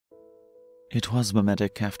It was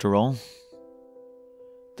mimetic, after all.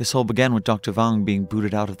 This all began with Dr. Vong being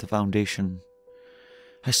booted out of the Foundation.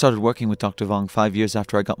 I started working with Dr. Vong 5 years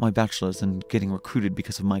after I got my bachelor's and getting recruited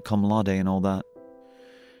because of my cum laude and all that.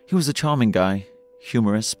 He was a charming guy,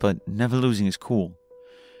 humorous but never losing his cool,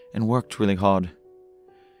 and worked really hard.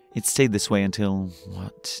 It stayed this way until,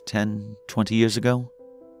 10, 20 years ago?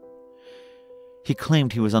 He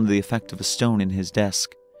claimed he was under the effect of a stone in his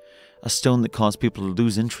desk, a stone that caused people to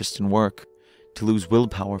lose interest in work, to lose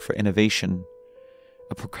willpower for innovation,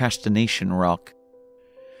 a procrastination rock.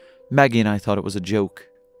 Maggie and I thought it was a joke.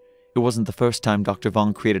 It wasn't the first time Dr.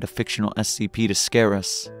 Vong created a fictional SCP to scare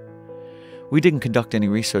us. We didn't conduct any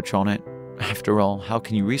research on it. After all, how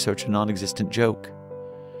can you research a non-existent joke?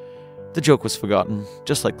 The joke was forgotten,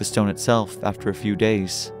 just like the stone itself, after a few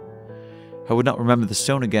days. I would not remember the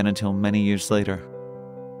stone again until many years later.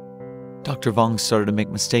 Dr. Vong started to make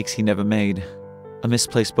mistakes he never made. A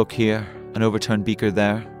misplaced book here, an overturned beaker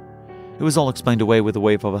there. It was all explained away with a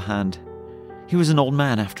wave of a hand. He was an old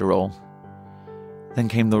man, after all. Then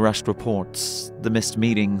came the rushed reports, the missed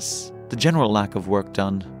meetings, the general lack of work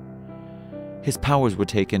done. His powers were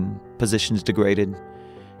taken, positions degraded,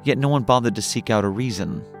 yet no one bothered to seek out a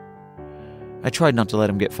reason. I tried not to let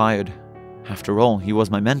him get fired. After all, he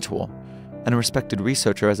was my mentor, and a respected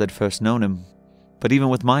researcher as I'd first known him. But even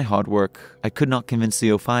with my hard work, I could not convince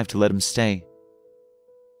the O5 to let him stay.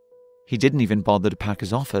 He didn't even bother to pack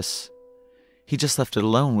his office. He just left it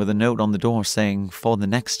alone with a note on the door saying, "For the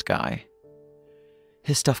next guy."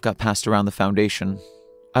 His stuff got passed around the Foundation.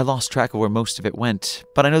 I lost track of where most of it went,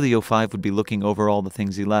 but I know the O5 would be looking over all the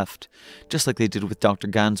things he left, just like they did with Dr.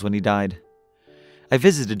 Gans when he died. I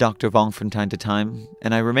visited Dr. Vong from time to time,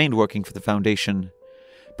 and I remained working for the Foundation,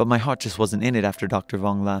 but my heart just wasn't in it after Dr.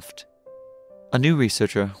 Vong left. A new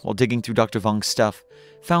researcher, while digging through Dr. Vong's stuff,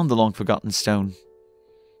 found the long-forgotten stone.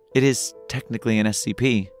 It is technically an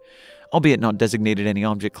SCP, albeit not designated any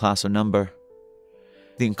object class or number.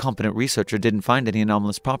 The incompetent researcher didn't find any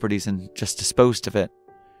anomalous properties and just disposed of it.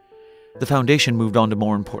 The Foundation moved on to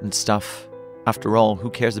more important stuff. After all, who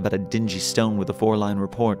cares about a dingy stone with a 4-line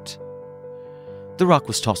report? The rock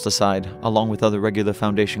was tossed aside, along with other regular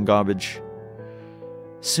Foundation garbage.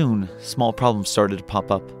 Soon, small problems started to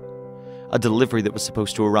pop up. A delivery that was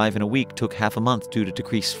supposed to arrive in a week took half a month due to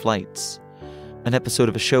decreased flights. An episode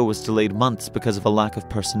of a show was delayed months because of a lack of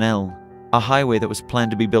personnel. A highway that was planned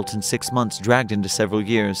to be built in 6 months dragged into several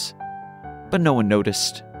years. But no one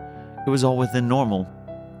noticed. It was all within normal.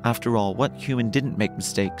 After all, what human didn't make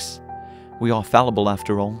mistakes? We are fallible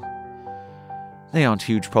after all. They aren't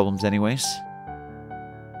huge problems anyways.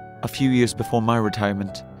 A few years before my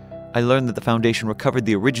retirement, I learned that the Foundation recovered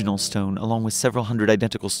the original stone along with several hundred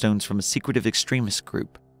identical stones from a secretive extremist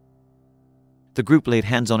group. The group laid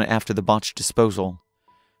hands on it after the botched disposal.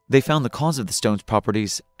 They found the cause of the stone's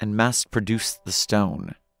properties and mass-produced the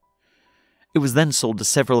stone. It was then sold to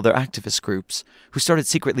several other activist groups, who started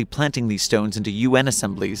secretly planting these stones into UN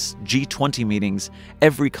assemblies, G20 meetings,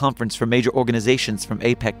 every conference for major organizations from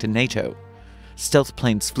APEC to NATO. Stealth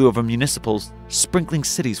planes flew over municipals, sprinkling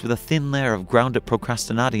cities with a thin layer of ground-up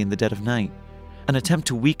procrastinati in the dead of night, an attempt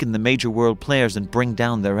to weaken the major world players and bring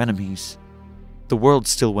down their enemies. The world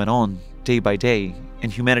still went on, day by day,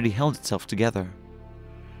 and humanity held itself together.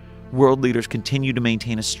 World leaders continue to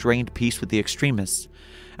maintain a strained peace with the extremists,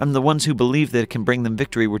 and the ones who believed that it can bring them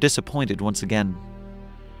victory were disappointed once again.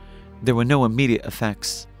 There were no immediate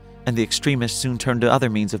effects, and the extremists soon turned to other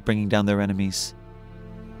means of bringing down their enemies.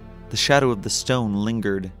 The shadow of the stone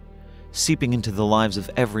lingered, seeping into the lives of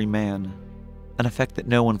every man, an effect that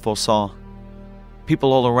no one foresaw.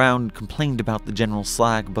 People all around complained about the general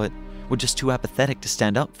slag, but were just too apathetic to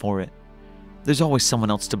stand up for it. There's always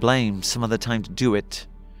someone else to blame, some other time to do it.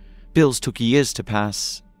 Bills took years to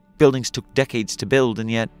pass, buildings took decades to build, and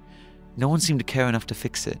yet no one seemed to care enough to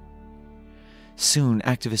fix it. Soon,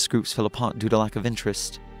 activist groups fell apart due to lack of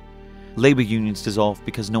interest. Labor unions dissolved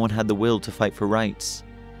because no one had the will to fight for rights.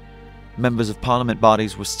 Members of parliament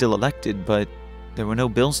bodies were still elected, but there were no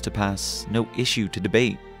bills to pass, no issue to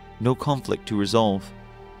debate, no conflict to resolve.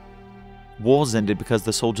 Wars ended because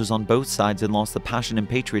the soldiers on both sides had lost the passion and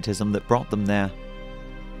patriotism that brought them there.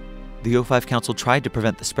 The O5 Council tried to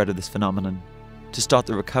prevent the spread of this phenomenon, to start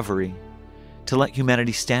the recovery, to let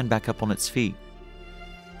humanity stand back up on its feet.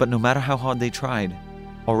 But no matter how hard they tried,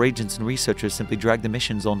 our agents and researchers simply dragged the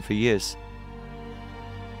missions on for years.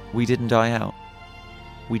 We didn't die out.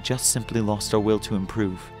 We just simply lost our will to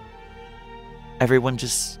improve. Everyone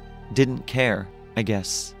just didn't care, I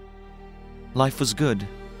guess. Life was good.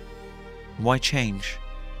 Why change?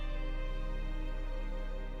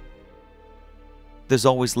 There's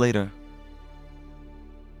always later.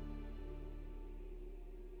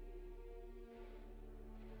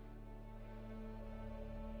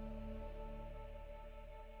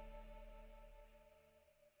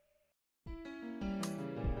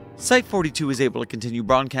 Site42 is able to continue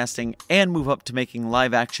broadcasting and move up to making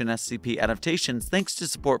live-action SCP adaptations thanks to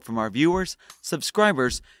support from our viewers,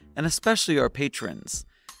 subscribers, and especially our patrons.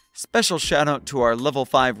 Special shout out to our level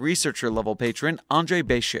 5 researcher level patron, Andre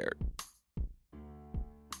Béchert.